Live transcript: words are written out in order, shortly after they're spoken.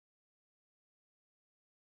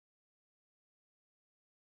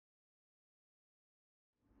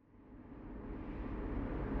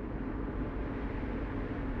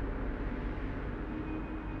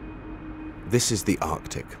This is the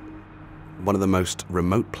Arctic, one of the most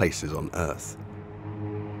remote places on Earth.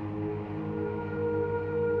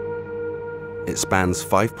 It spans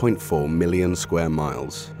 5.4 million square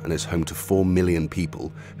miles and is home to 4 million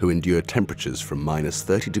people who endure temperatures from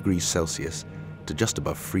 -30°C to just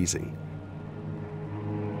above freezing.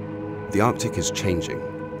 The Arctic is changing.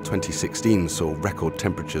 2016 saw record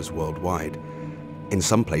temperatures worldwide. In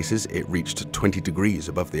some places, it reached 20 degrees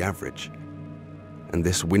above the average. And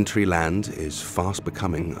this wintry land is fast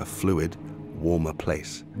becoming a fluid, warmer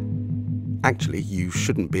place. Actually, you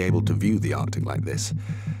shouldn't be able to view the Arctic like this.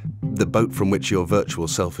 The boat from which your virtual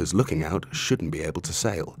self is looking out shouldn't be able to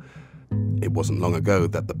sail. It wasn't long ago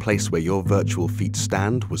that the place where your virtual feet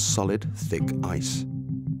stand was solid, thick ice.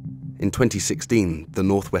 In 2016, the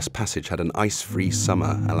Northwest Passage had an ice-free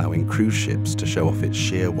summer, allowing cruise ships to show off its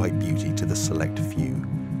sheer white beauty to the select few.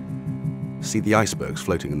 See the icebergs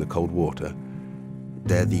floating in the cold water?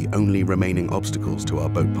 They're the only remaining obstacles to our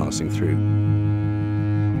boat passing through.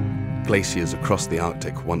 Glaciers across the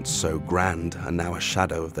Arctic, once so grand, are now a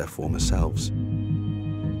shadow of their former selves.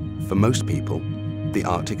 For most people, the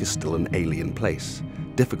Arctic is still an alien place,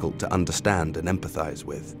 difficult to understand and empathize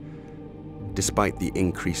with. Despite the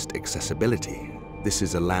increased accessibility, this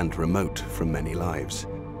is a land remote from many lives.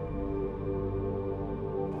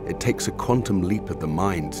 It takes a quantum leap of the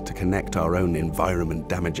mind to connect our own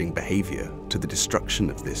environment-damaging behavior to the destruction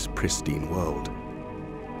of this pristine world.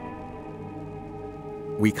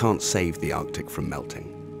 We can't save the Arctic from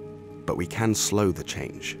melting, but we can slow the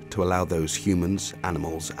change to allow those humans,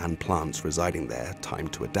 animals, and plants residing there time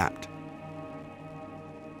to adapt.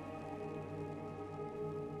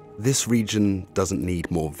 This region doesn't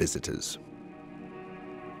need more visitors.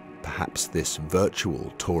 Perhaps this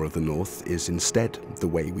virtual tour of the North is instead the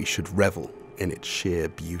way we should revel in its sheer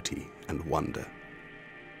beauty and wonder.